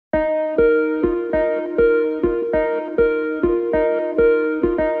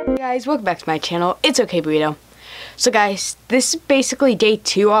guys, welcome back to my channel. It's okay burrito. So guys, this is basically day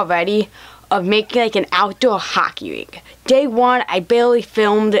 2 already of making like an outdoor hockey rink. Day 1 I barely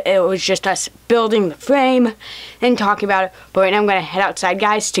filmed. It was just us building the frame and talking about it, but right now I'm gonna head outside,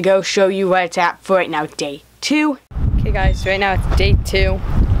 guys, to go show you where it's at for right now, day 2. Okay guys, right now it's day 2.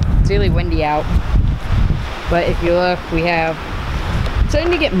 It's really windy out, but if you look, we have it's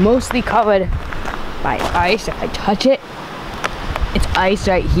starting to get mostly covered by ice. If I touch it, it's ice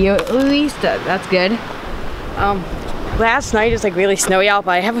right here at least. That's good. Last night it was like really snowy out,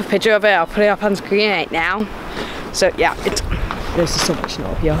 but I have a picture of it. I'll put it up on screen right now. So yeah, there's just so much snow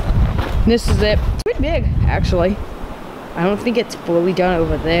up here. And this is it. It's pretty big, actually. I don't think it's fully done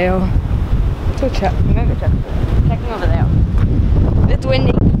over there. Let's go check. I'm gonna go check. Checking over there. It's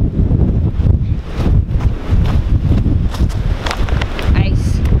windy.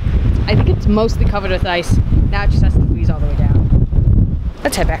 Ice. I think it's mostly covered with ice. Now it just has to freeze all the way down.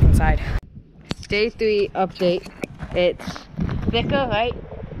 Let's head back inside. Day 3 update. It's thicker, right?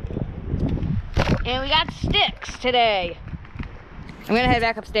 And we got sticks today. I'm gonna head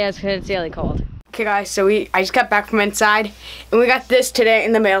back upstairs because it's really cold. Okay guys, so I just got back from inside and we got this today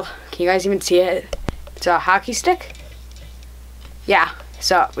in the mail. Can you guys even see it? It's a hockey stick. Yeah,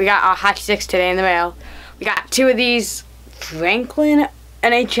 so we got our hockey sticks today in the mail. We got 2 of these Franklin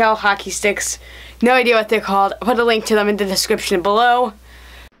NHL hockey sticks. No idea what they're called. I'll put a link to them in the description below.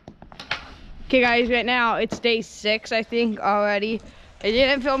 Okay guys, right now it's day 6 I think already. I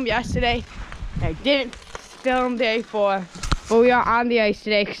didn't film yesterday. I didn't film day 4. But we are on the ice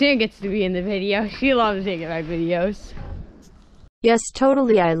today. Christina gets to be in the video. She loves being in my videos. Yes,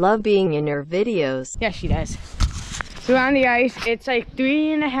 totally. I love being in your videos. Yeah, she does. So we're on the ice. It's like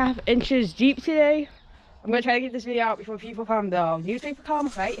 3.5 inches deep today. I'm gonna try to get this video out before people come. The newspaper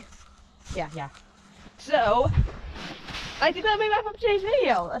come, right? Yeah. So I think that'll be wrap up today's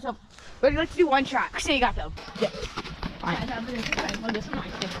video. Let's do one shot. Christina, you got them. Yeah. Alright.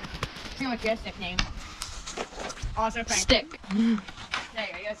 What's your stick name? Also Frank. Stick. There you go.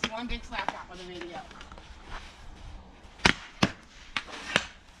 That's one big slap shot for the video.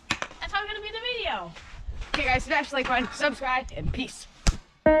 That's how it's gonna be the video. Okay guys, smash the like button, subscribe, and peace.